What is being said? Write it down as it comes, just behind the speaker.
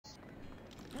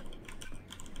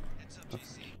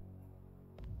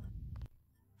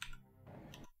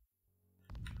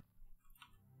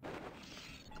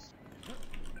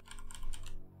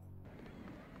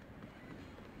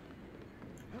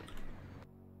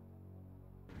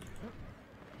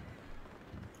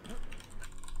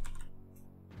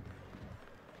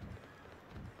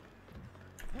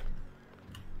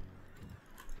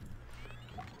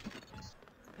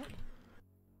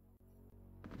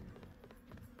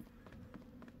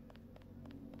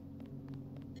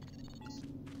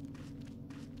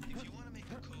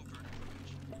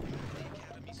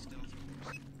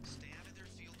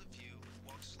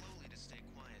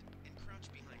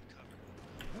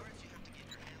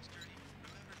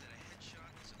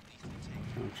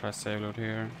Try save load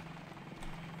here.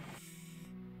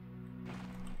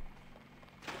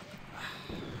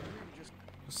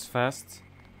 It's fast.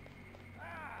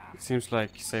 It seems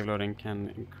like save loading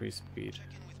can increase speed,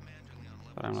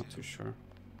 but I'm not too sure.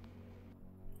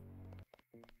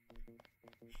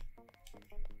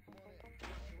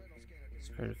 It's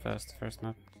pretty fast, first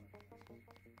map.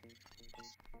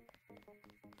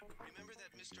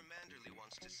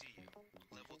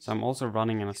 So I'm also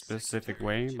running in a specific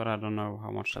way, but I don't know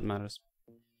how much that matters.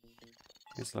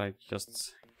 It's like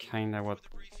just kinda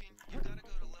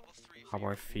how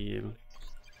I feel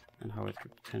and how it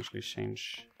could potentially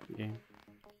change the game.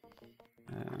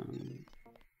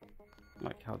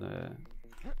 Like how the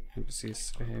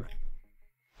NPCs behave.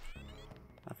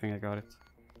 I think I got it.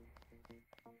 I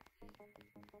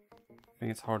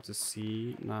think it's hard to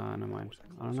see. Nah, never mind.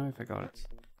 I don't know if I got it.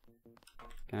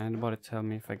 Can anybody tell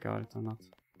me if I got it or not?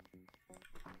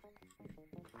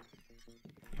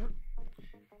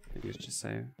 Maybe just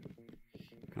say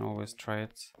you can always try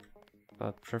it,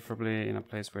 but preferably in a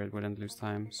place where it wouldn't lose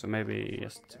time. So maybe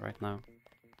just right now.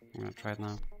 I'm gonna try it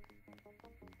now.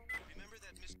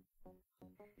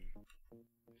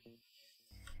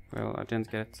 Well, I didn't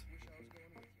get it.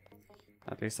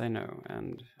 At least I know,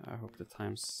 and I hope the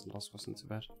times lost wasn't too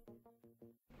bad.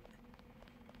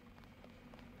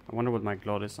 I wonder what my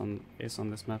GLOD is on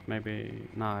this map. Maybe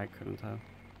nah, I couldn't have.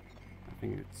 I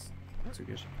think it's too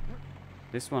good.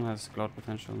 This one has GLOD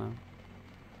potential now.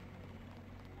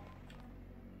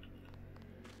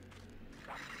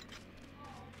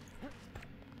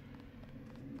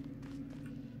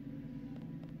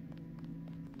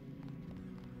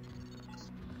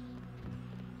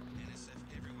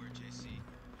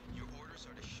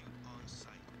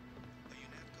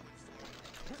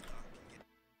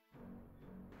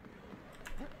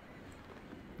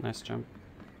 Nice jump.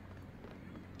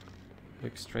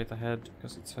 Look straight ahead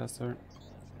because it's faster.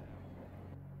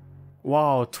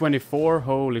 Wow, 24?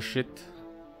 Holy shit.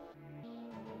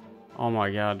 Oh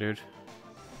my god, dude.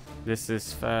 This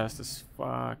is fast as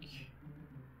fuck.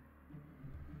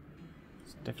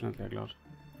 It's definitely a GLOD.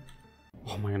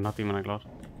 Oh my god, not even a GLOD.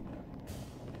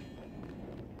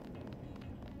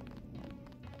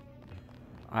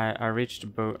 I reached the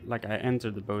boat, like I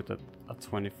entered the boat at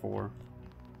 24.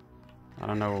 I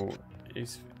don't know,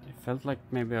 it felt like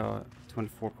maybe a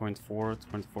 24.4,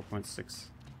 24.6.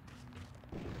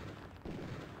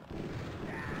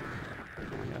 Oh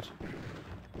my god.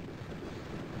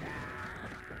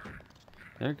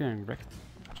 They're getting wrecked.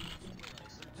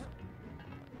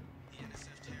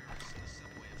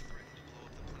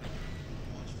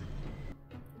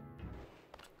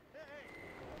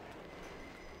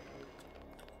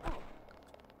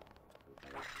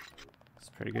 It's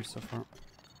pretty good so far.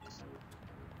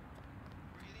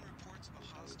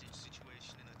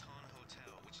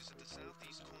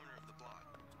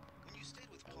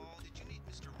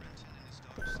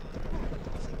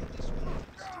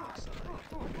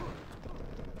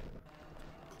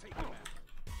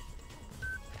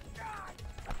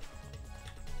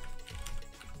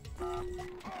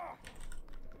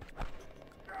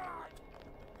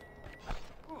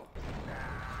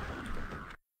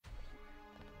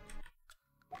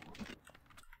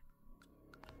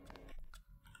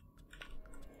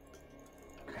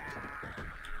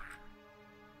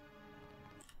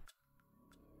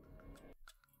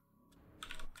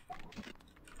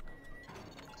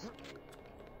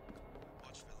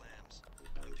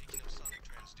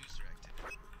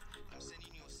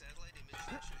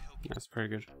 That's pretty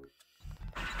good.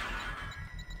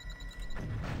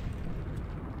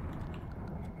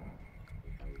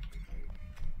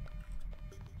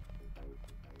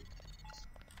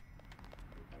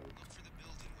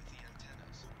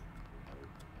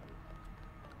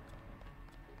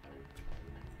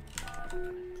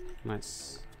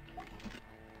 Nice.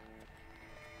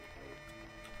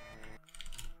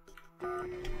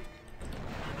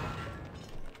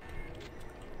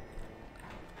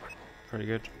 Pretty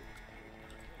good.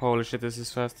 Holy shit, this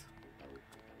is fast.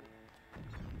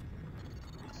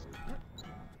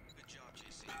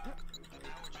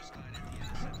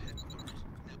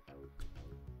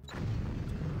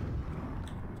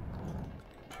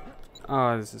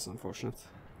 Oh, this is unfortunate.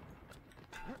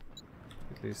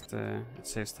 At least it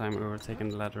saves time overtaking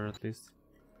the ladder at least.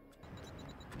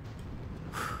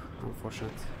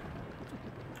 Unfortunate.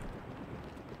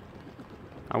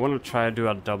 I want to try to do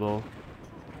a double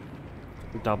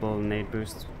nade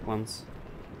boost once.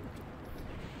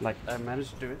 Like I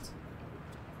managed to do it,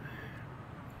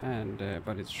 and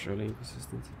but it's surely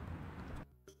inconsistent.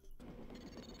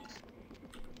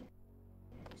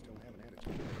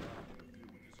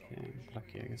 Okay,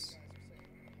 lucky I guess.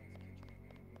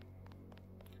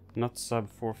 Not sub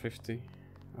 450.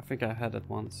 I think I had it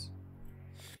once.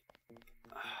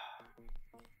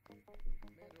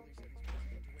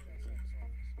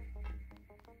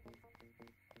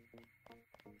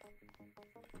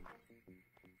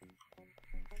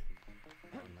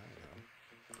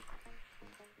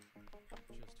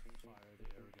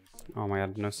 Oh my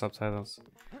god, no subtitles.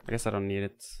 I guess I don't need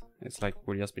it. It's like,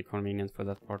 would just be convenient for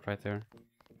that part right there.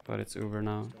 But it's over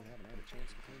now.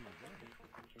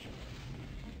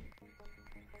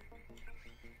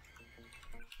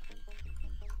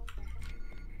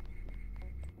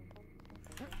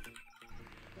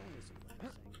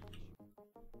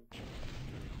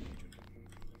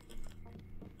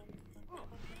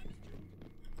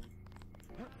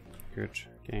 Good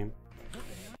game.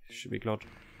 Should be glad.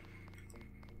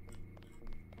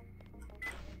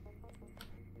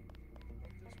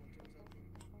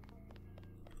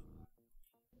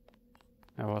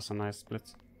 That was a nice split.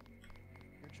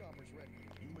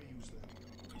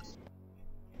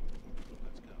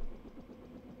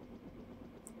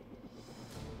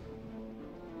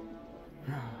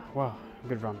 Wow,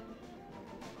 good run.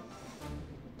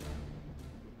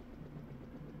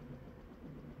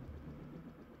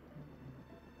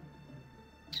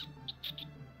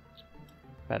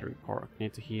 Battery park,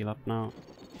 need to heal up now.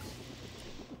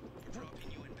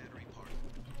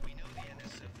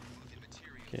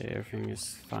 Okay, everything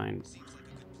is fine.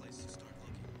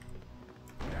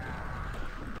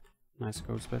 Nice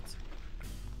gold split.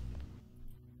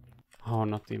 Oh,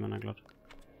 not Demon Glot.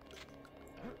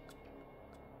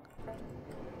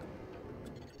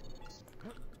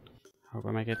 Hope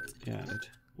I make it. Yeah, I did.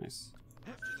 Nice.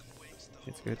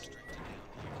 It's good.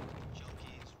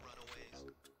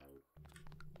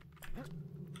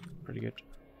 Pretty good.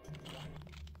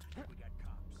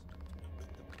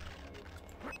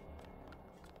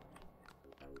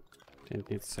 Didn't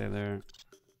need to say there.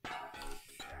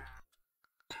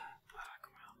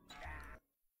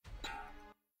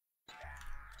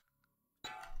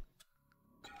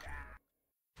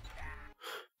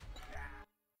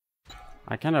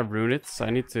 I kind of ruined it, so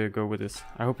I need to go with this.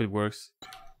 I hope it works,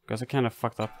 because I kind of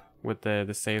fucked up with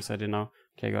the saves I did now.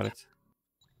 Okay, got it.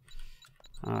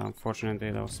 Unfortunately,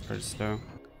 that was pretty slow.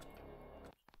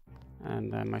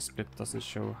 And my split doesn't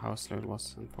show how slow it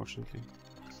was, unfortunately.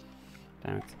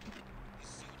 Damn it.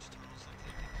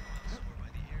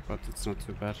 But it's not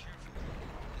too bad.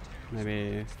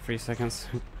 Maybe 3 seconds.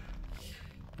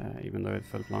 Even though it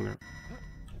felt longer.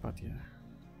 But yeah.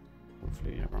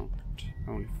 Hopefully around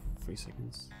only 3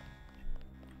 seconds.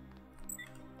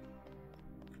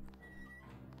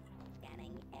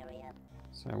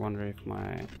 So I wonder if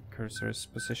my cursor is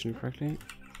positioned correctly.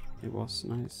 It was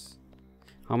nice.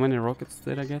 How many rockets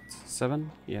did I get?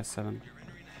 7? Yeah, 7.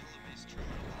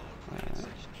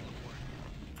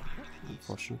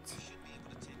 Unfortunate.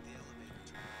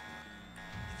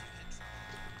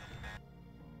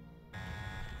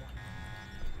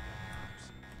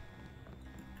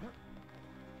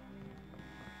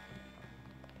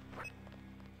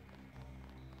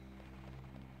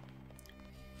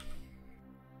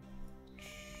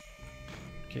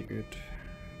 Okay, good.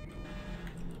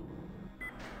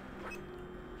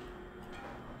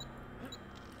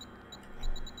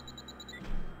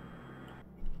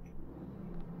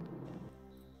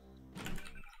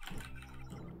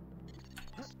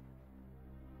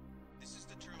 This is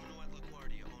the terminal at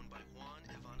LaGuardia owned by Juan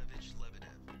Ivanovich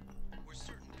Lebedev. We're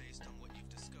certain based on what you've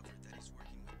discovered that he's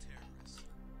working with terrorists.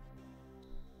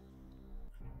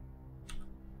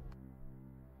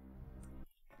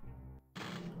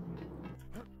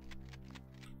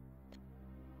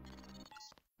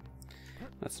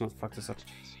 Let's not fuck this up.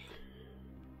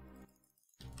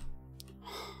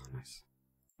 Nice.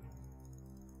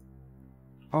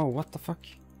 Oh, what the fuck?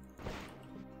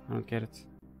 I don't get it.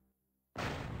 It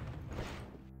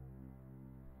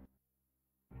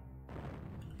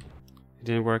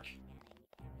didn't work.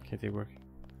 Okay, it did work.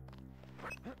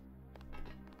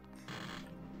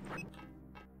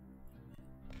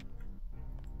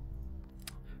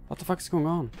 What the fuck is going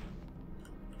on?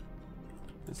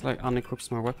 It's like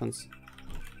unequips my weapons.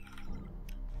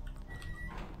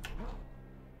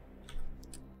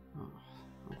 Oh,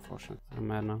 unfortunate. I'm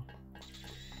mad now.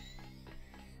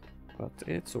 But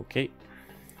it's okay.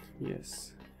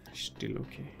 Yes, still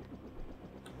okay.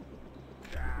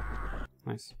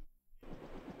 Nice.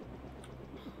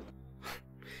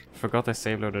 Forgot I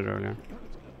save loaded earlier.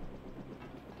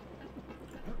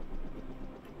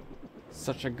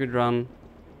 Such a good run.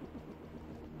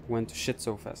 Went to shit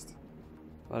so fast.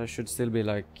 But I should still be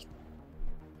like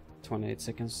 28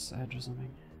 seconds ahead or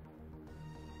something.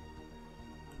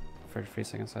 33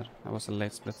 seconds ahead. That was a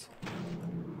late split.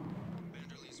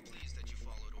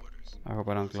 I hope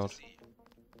I don't gloat.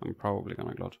 I'm probably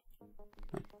gonna gloat.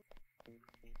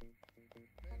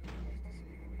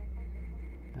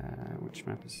 Which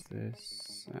map is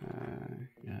this?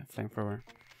 Yeah, flamethrower.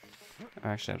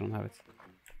 Actually, I don't have it.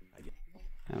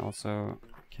 And also,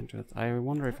 can't do it. I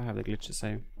wonder if I have the glitch to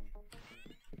save.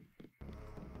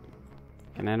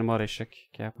 Can anybody check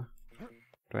Kappa?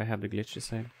 Do I have the glitch to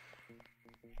save?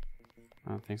 I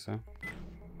don't think so.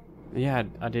 Yeah,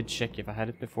 I did check if I had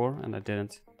it before, and I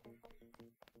didn't.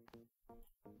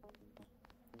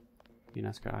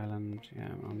 UNESCO Island,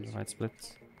 yeah, on the right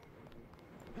split.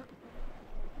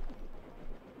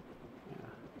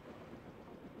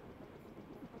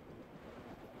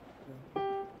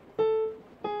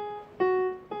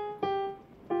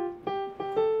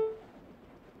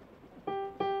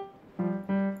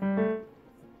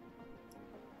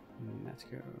 Let's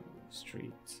go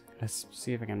street. Let's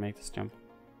see if I can make this jump.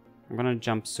 I'm gonna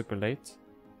jump super late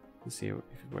and see if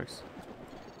it works.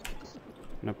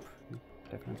 Nope,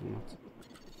 definitely not.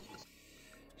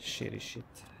 Shitty shit.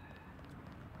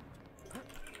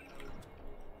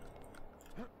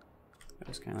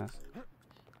 That's kind of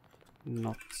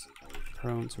not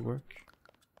prone to work.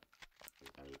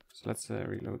 So let's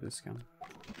reload this gun.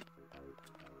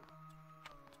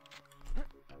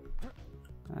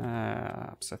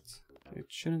 Upset. It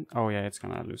shouldn't. Oh yeah, it's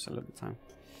gonna lose a little bit of time.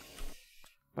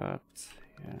 But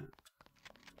yeah,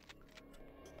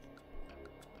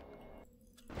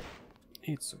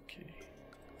 it's okay.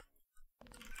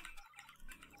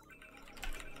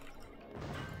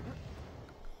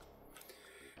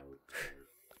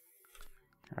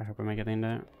 I hope I make it in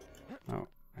there. Oh,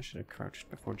 I should have crouched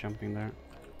before jumping there.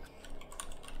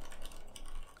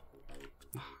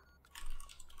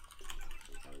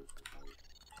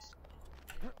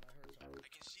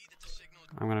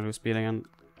 I'm gonna lose speed again.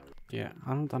 Yeah,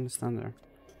 I don't understand there.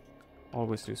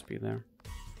 Always lose speed there.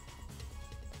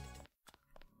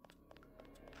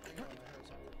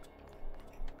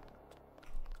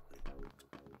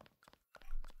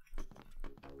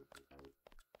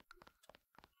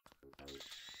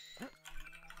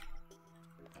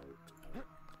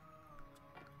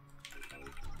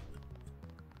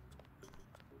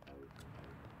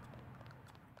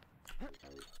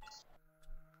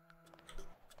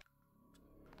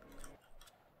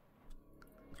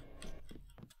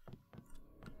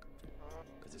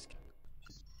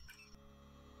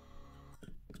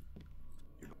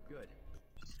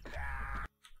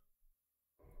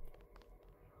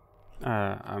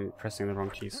 I'm pressing the wrong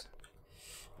keys.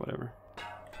 Whatever.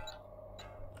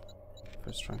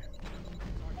 First try.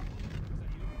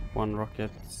 One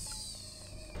rocket.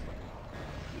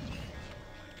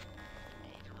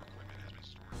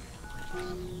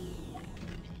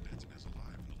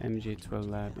 MG12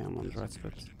 lab, yeah, I'm on the right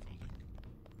split.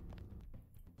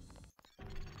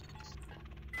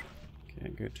 Okay,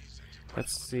 good.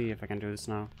 Let's see if I can do this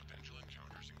now.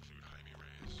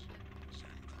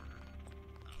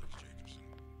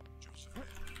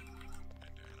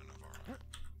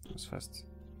 It's fast.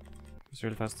 It's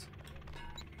really fast.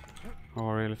 Oh,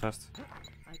 really fast.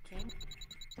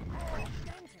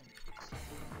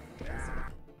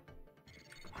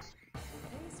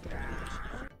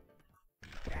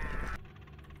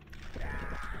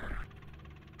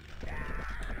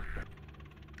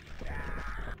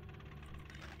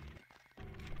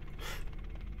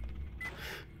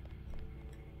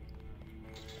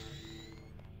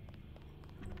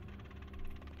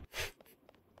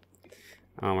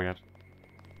 Oh my god.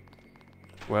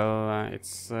 Well,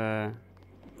 it's I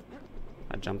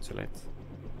jumped too late.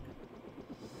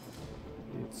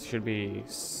 It should be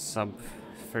sub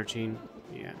 13.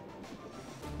 Yeah.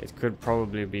 It could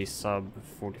probably be sub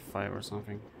 45 or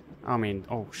something. I mean,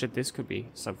 oh shit, this could be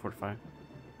sub 45.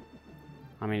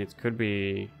 I mean, it could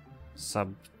be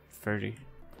sub 30.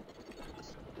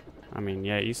 I mean,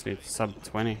 yeah, easily sub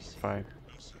 25.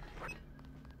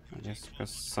 I guess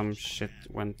because some shit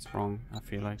went wrong, I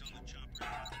feel like.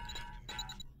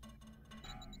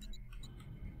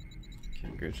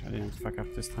 Okay, good. I didn't fuck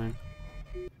up this time.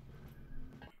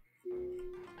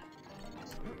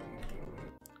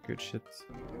 Good shit.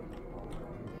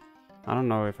 I don't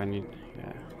know if I need...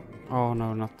 Yeah. Oh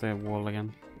no, not the wall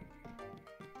again.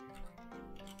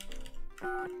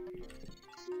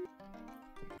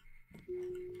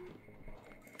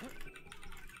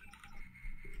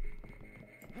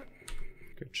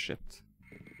 Good shit.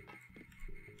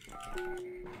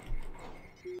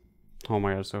 Oh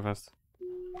my god, so fast.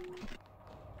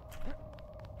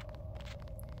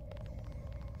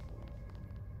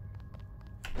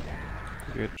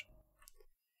 Good.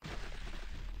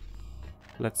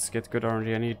 Let's get good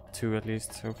RNG. I need 2 at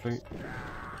least, hopefully.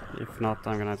 If not,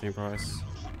 I'm gonna have to improvise.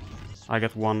 I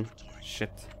got 1.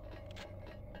 Shit.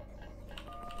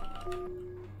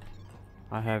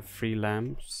 I have 3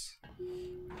 lamps.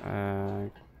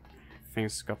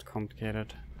 Things got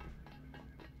complicated.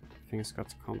 Things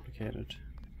got complicated.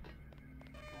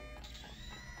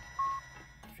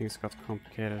 Things got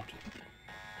complicated.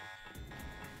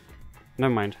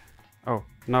 Never mind. Oh,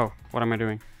 no. What am I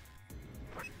doing?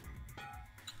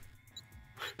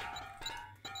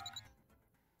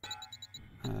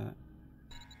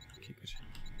 Okay, good.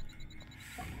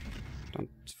 Don't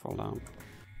fall down.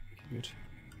 Okay, good.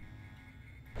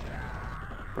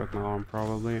 Broke my arm,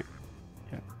 probably.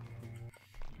 Yeah.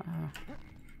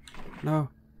 No.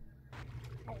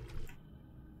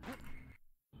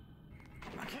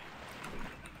 Okay.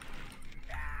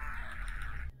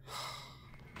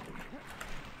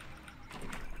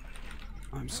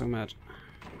 I'm so mad.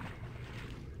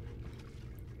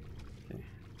 Okay.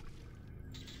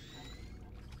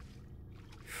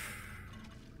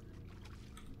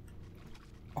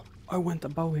 Oh, I went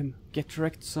above him. Get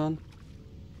wrecked, son.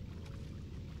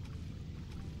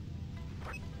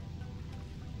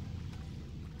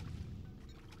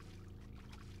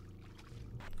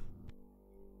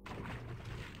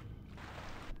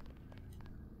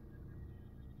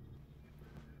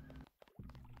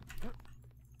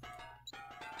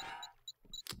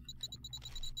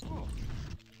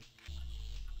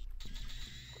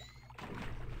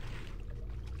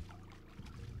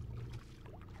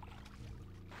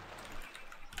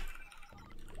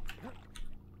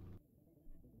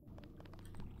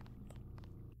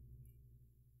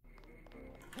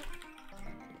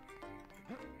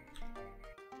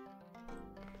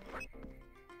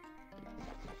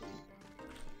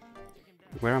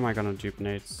 Where am I gonna dupe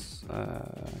nades?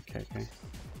 Okay. Okay,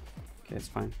 it's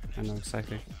fine. I know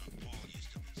exactly.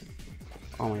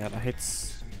 Oh my god, I hate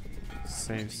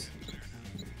saves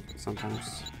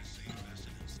sometimes.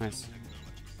 Nice.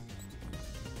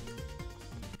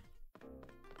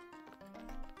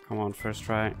 Come on, first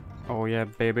try. Oh yeah,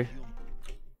 baby.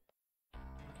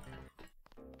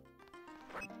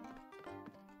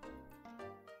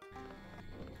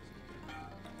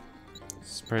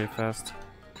 It's pretty fast.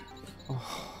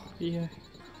 Oh, yeah.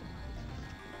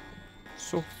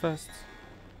 So fast.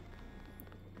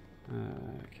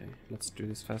 Okay, let's do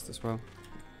this fast as well.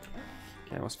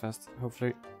 Okay, I was fast,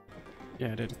 hopefully.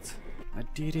 Yeah, I did it. I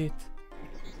did it.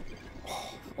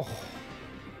 Oh,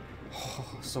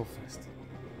 so fast.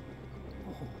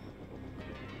 Oh.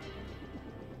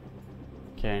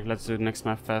 Okay, let's do the next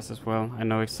map fast as well. I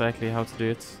know exactly how to do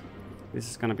it. This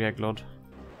is gonna be a glod.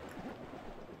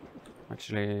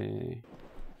 Actually,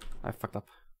 I fucked up.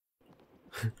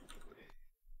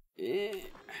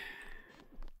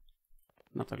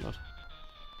 Not a glod.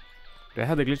 Do I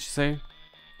have the glitch save?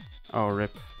 Oh,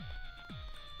 rip.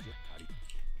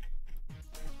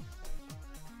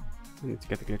 I need to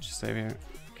get the glitch save here.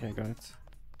 Okay, got it.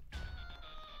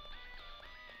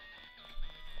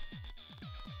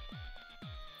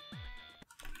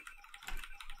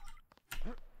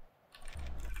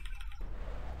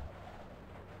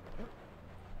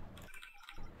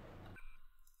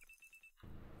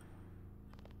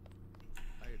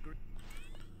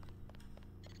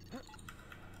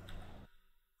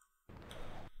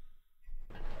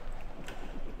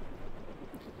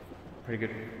 Pretty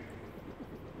good.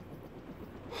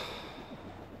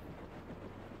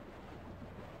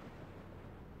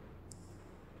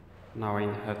 Now I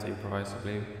have to improvise, I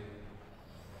believe.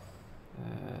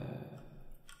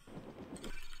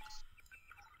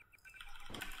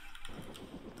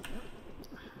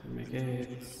 Make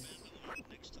it.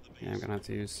 Yeah, I'm gonna have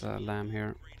to use lamb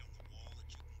here.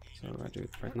 So I do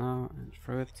it right now and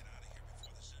throw it.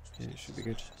 Okay, it should be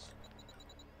good.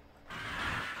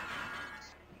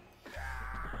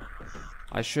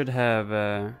 I should have...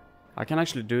 I can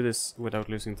actually do this without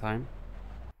losing time.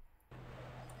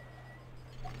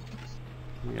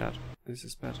 Oh my god, this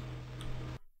is bad.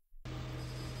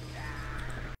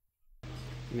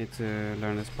 Need to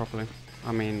learn this properly.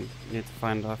 I mean, need to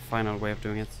find a final way of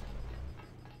doing it.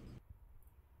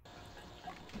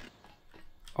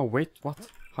 Oh wait, what?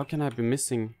 How can I be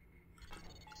missing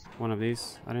one of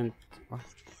these? I didn't... What?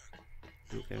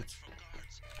 I don't get it.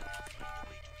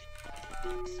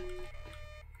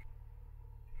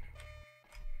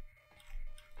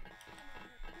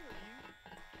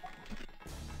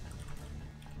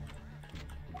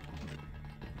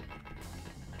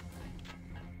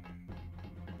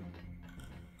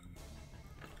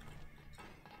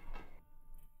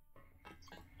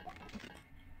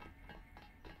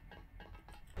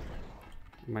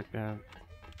 Might be a...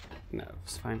 No,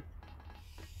 it's fine.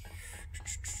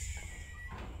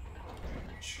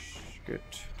 Good.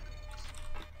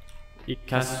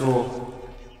 Ikaso.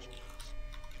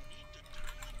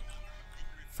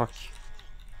 Fuck.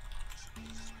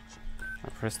 I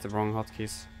pressed the wrong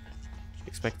hotkeys.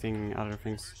 Expecting other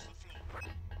things.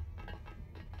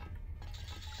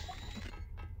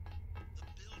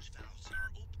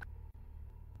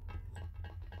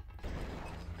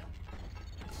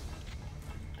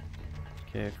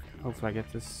 Okay, hopefully I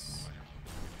get this.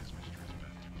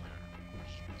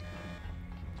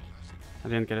 I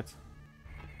didn't get it.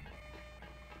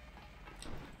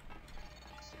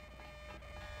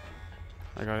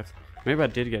 I got it. Maybe I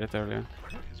did get it earlier.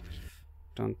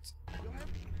 Don't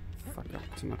fuck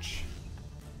up too much.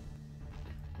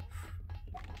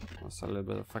 Was a little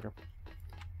bit of fuck up,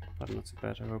 but not too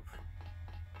bad, I hope.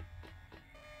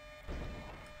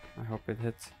 I hope it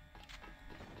hit.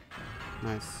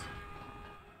 Nice.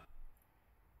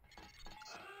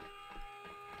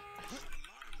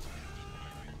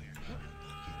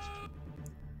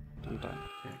 Don't die.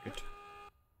 Yeah, good.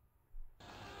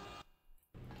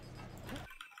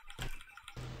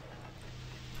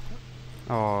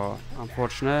 Oh,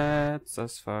 unfortunate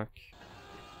as fuck.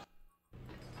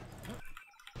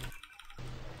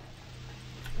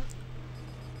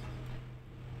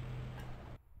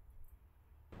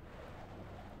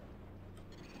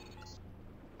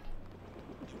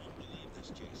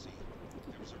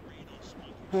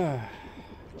 Well,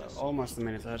 almost a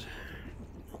minute ahead.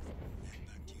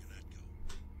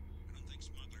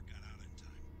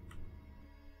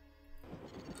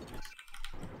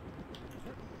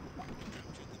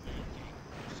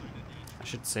 I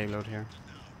should save load here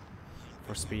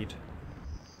for speed.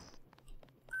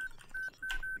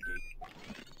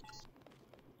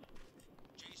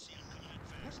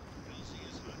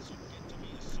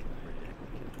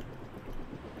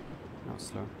 Now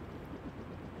slow,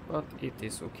 but it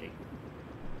is okay.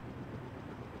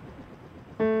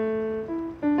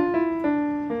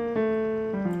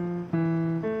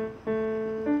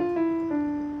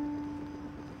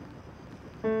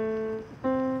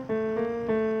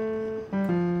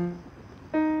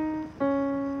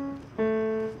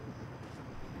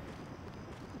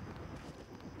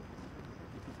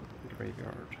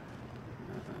 Graveyard.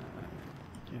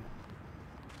 Yeah.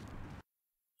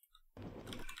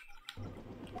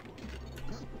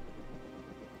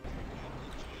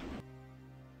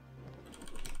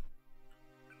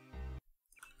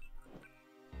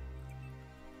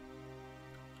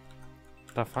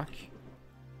 The fuck?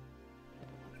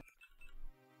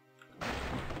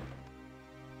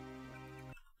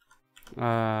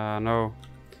 No.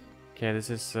 Okay,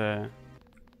 this is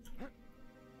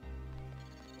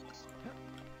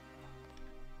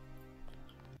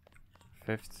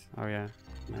fifth. Oh yeah,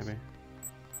 maybe.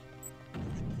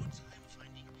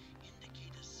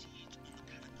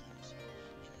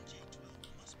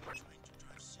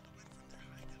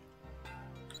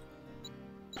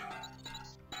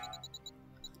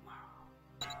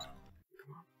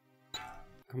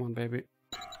 Come on, baby.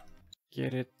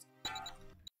 Get it.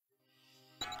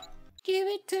 Give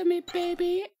it to me,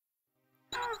 baby.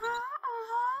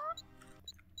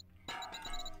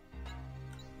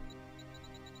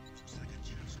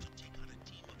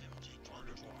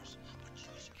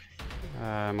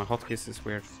 My hotkeys is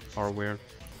weird, or weird.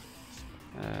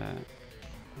 I'm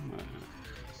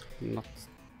not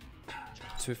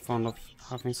too fond of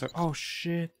having so. Oh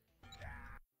shit!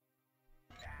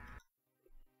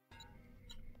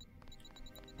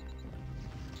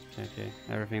 Okay,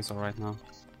 everything's alright now.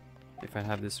 If I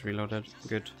have this reloaded,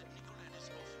 good.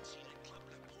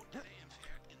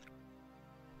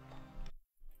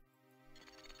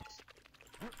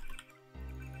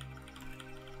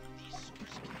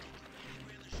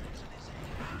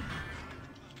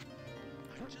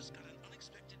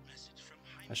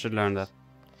 I should learn that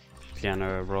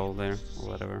piano roll there, or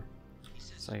whatever,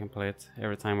 so I can play it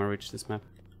every time I reach this map.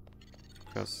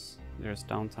 Because there's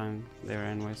downtime there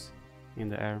anyways, in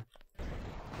the air.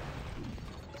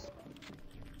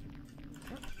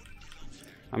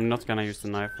 I'm not gonna use the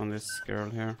knife on this girl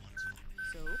here.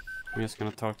 I'm just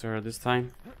gonna talk to her this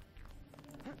time.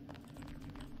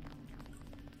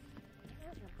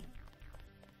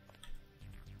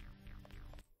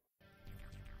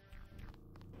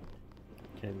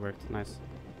 Okay, it worked. Nice.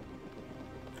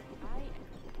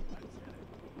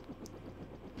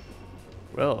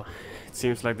 Well, it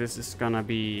seems like this is gonna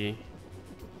be,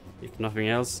 if nothing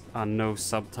else, a no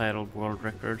subtitled world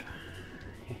record.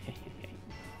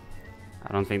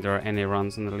 I don't think there are any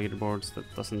runs on the leaderboards that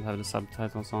doesn't have the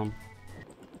subtitles on.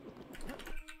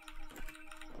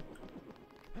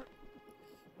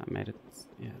 I made it,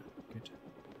 yeah, good.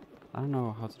 I don't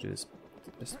know how to do this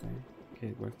the best way. Okay,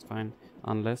 it worked fine.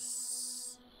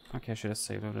 Unless... Okay, I should have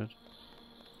saved loaded.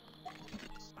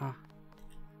 Ah.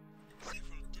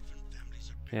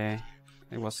 Okay,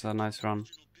 it was a nice run.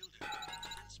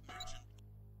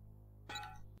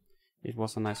 It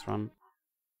was a nice run.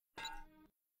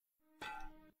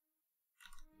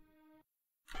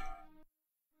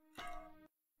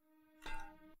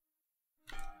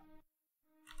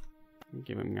 I'm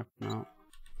giving up now.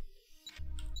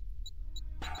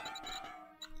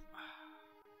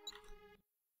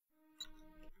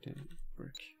 Didn't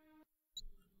work.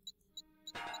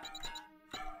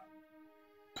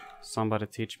 Somebody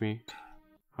teach me.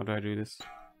 How do I do this?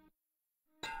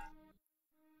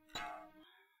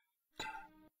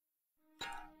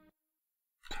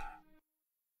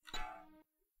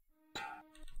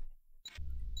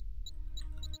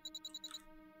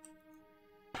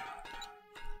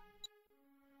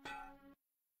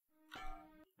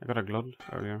 I got a glove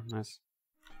earlier, nice.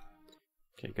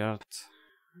 Okay, got.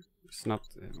 It's not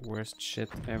the worst shit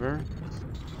ever,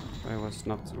 but it was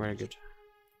not very good.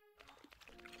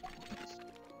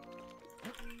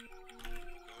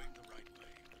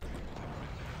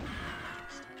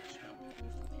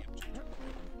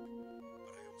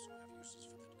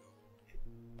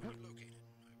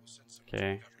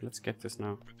 Okay, let's get this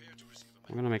now.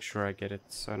 I'm gonna make sure I get it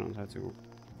so I don't have to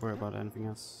worry about anything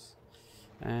else.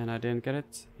 And I didn't get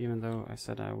it, even though I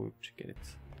said I would get it.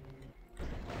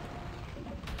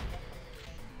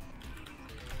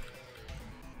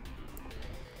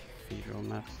 Cathedral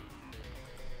map.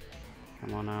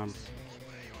 Come on now.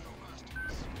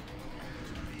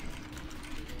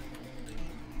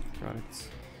 Got it.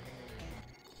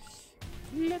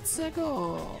 Let's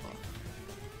go!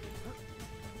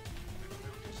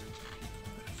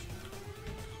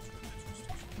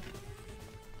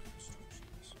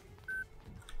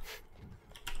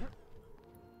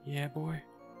 Yeah, boy.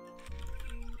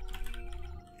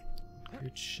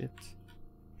 Good shit.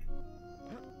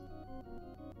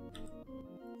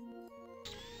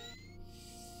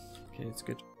 Okay, it's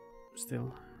good.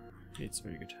 Still, it's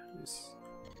very good. Yes.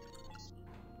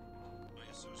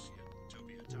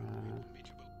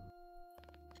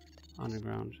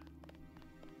 Underground.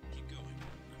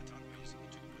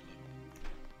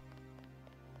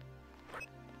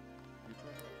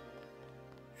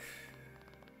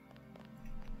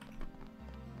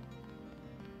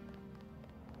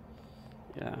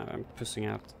 Yeah, I'm pushing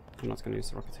out. I'm not gonna use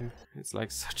the rocket here. It's like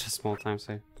such a small time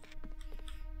save.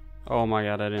 Oh my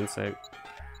god, I didn't save.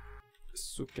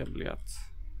 Suka bliat.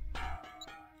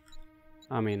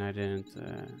 I mean, I didn't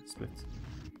split.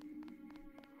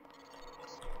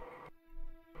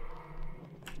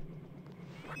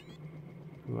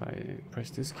 Do I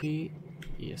press this key?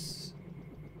 Yes.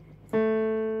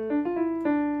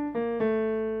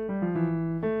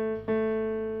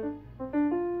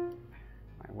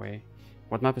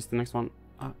 What map is the next one?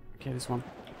 Ah, okay, this one.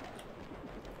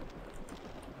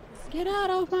 Get out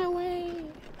of my way!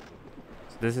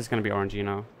 So this is gonna be RNG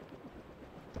now.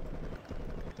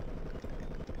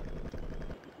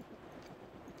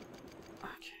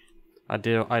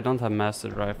 Okay. I don't have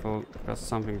mastered rifle because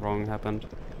something wrong happened.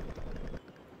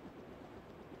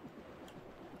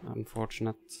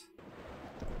 Unfortunate.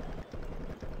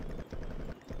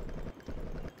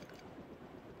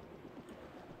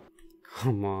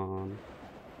 Come on.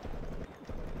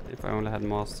 If I only had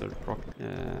mastered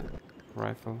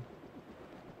rifle.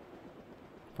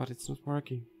 But it's not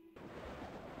working.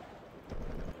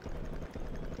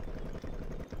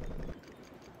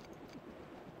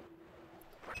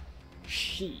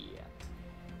 Shit.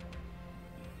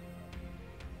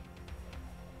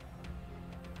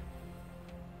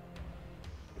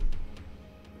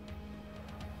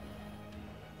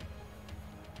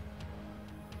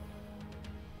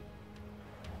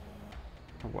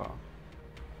 Oh wow.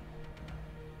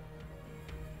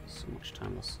 So much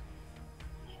time was...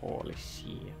 Holy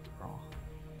shit, bro.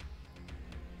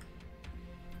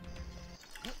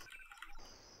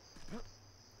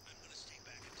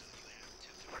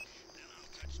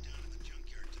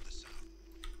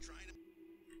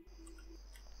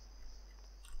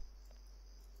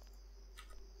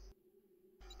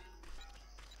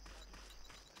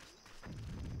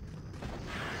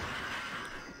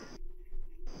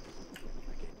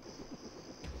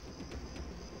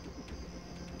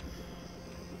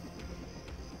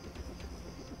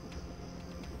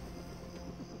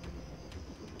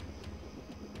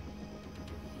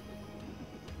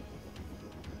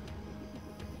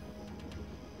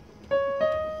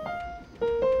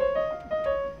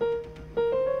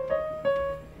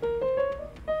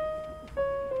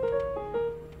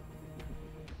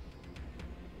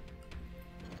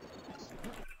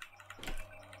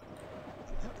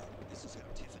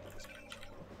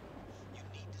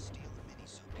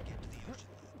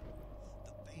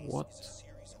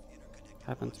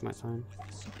 happened to my time?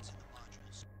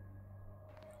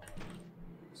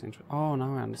 Oh,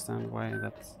 now I understand why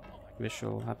that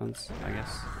visual happens, I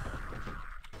guess.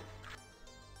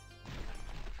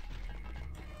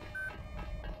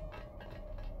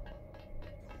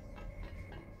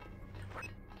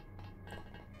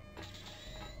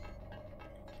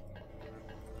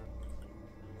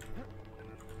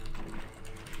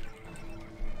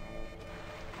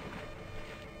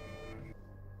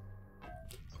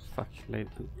 Fuck, late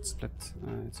split.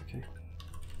 It's okay.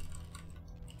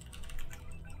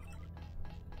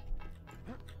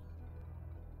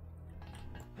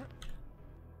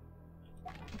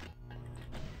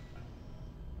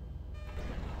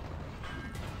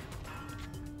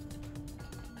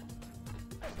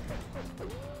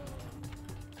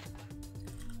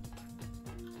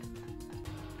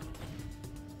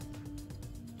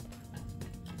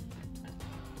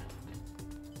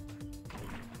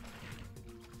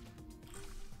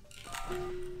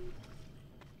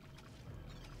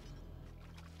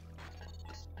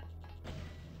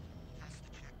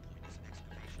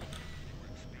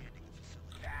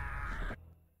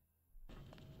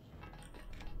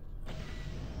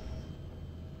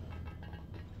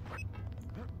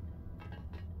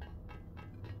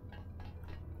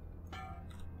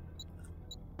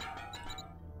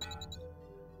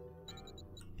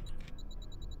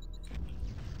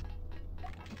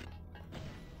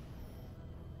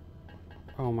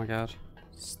 Oh my god,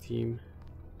 Steam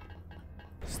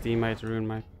might ruin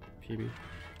my PB.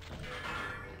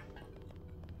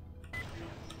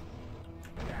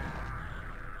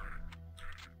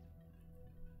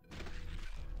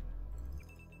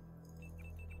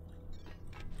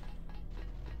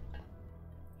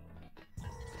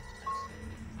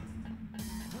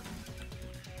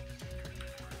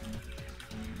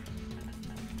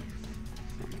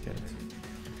 Okay.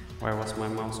 Why was my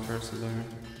mouse cursor there?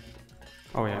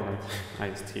 Oh yeah, right. I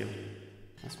used heal.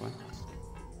 That's why.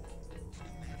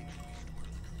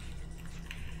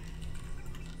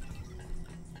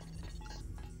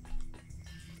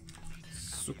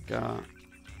 Suka.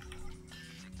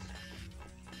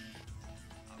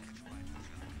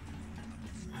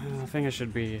 I think I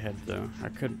should be ahead though. I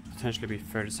could potentially be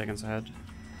 30 seconds ahead.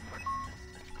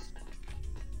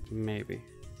 Maybe.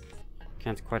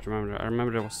 Can't quite remember. I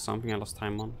remember there was something I lost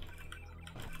time on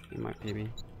in my PB.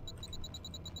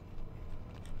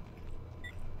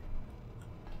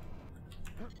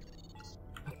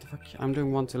 What the fuck? I'm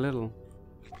doing one too little.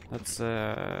 That's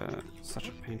such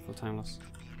a painful time loss.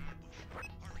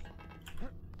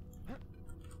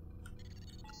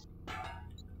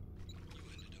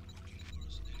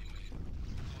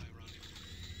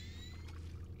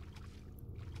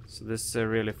 So this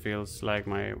really feels like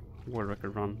my world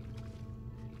record run.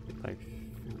 Like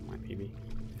my PB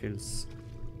feels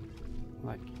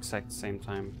like exact same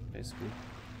time basically.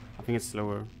 I think it's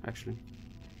slower actually.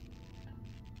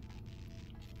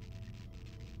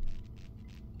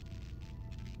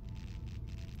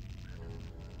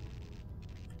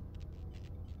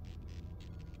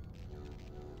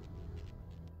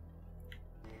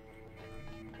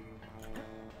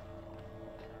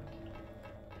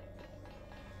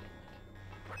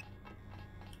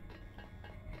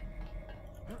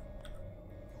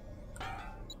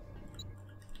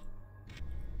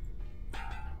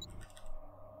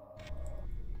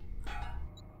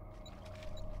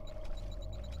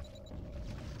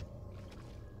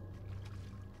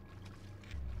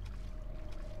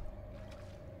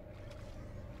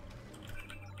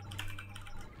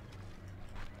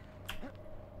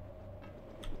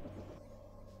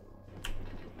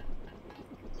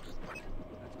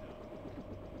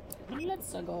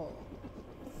 Let's go.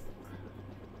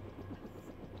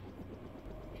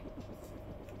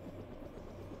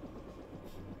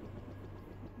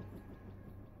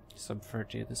 Sub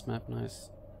 30 this map, nice.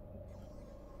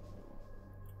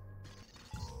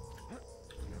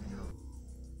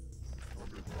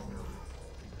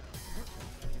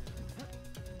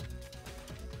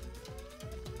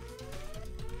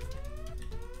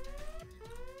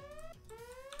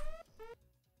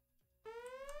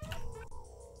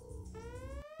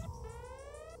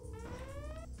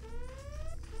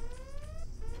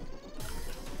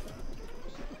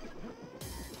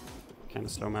 Kind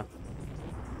of slow map.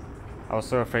 I was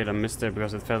so afraid I missed it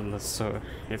because it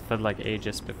felt like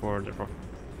ages before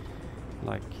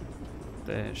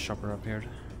the shopper appeared.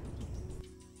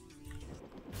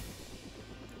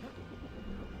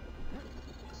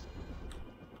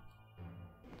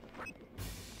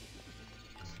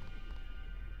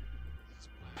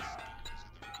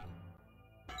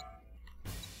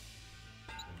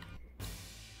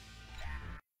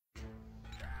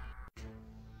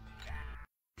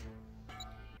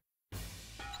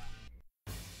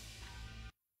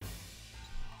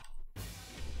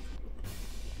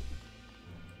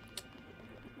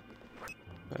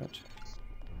 bad.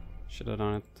 Should have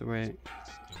done it the way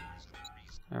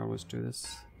I always do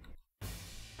this.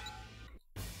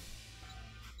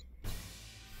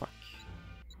 Fuck.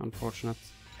 Unfortunate.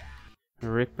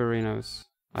 Ripperinos.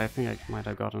 I think I might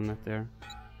have gotten it there.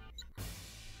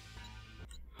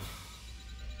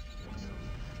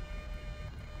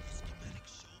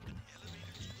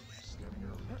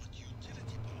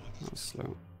 That was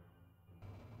slow.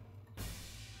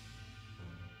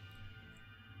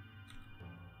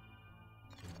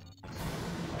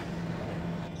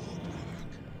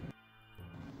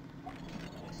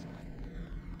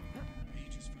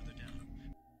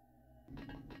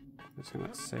 Just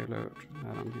gonna sailor.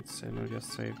 I don't need sailor,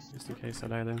 just save, just in case I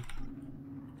die there. Doing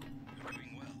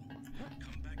well.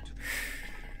 Come back to the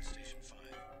Station 5.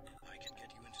 I can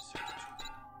get you into Sector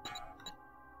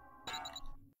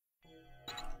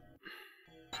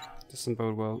 2. Doesn't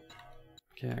bode well.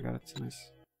 Okay, I got it.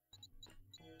 Nice.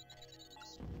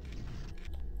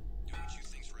 Do what you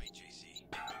think's right, JC.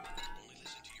 Only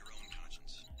listen to your own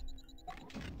conscience.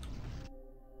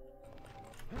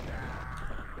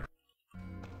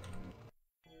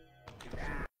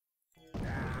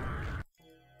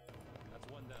 That's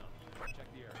one down. Check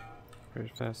the air.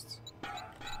 Very fast.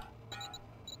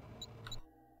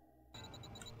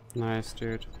 Nice,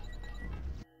 dude.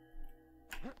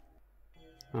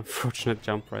 Unfortunate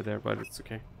jump right there, but it's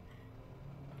okay.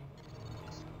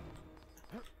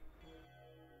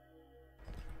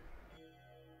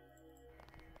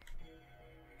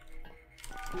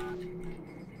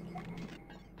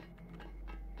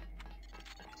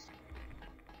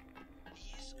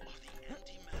 These are the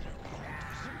antimatter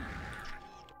reactors.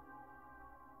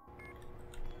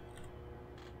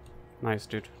 Nice,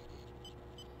 dude.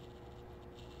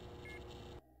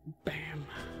 Bam.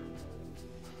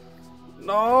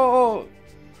 No!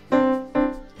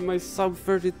 My sub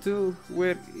 32,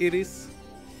 where it is.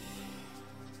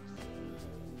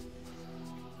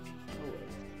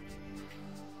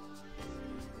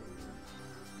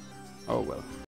 Oh well.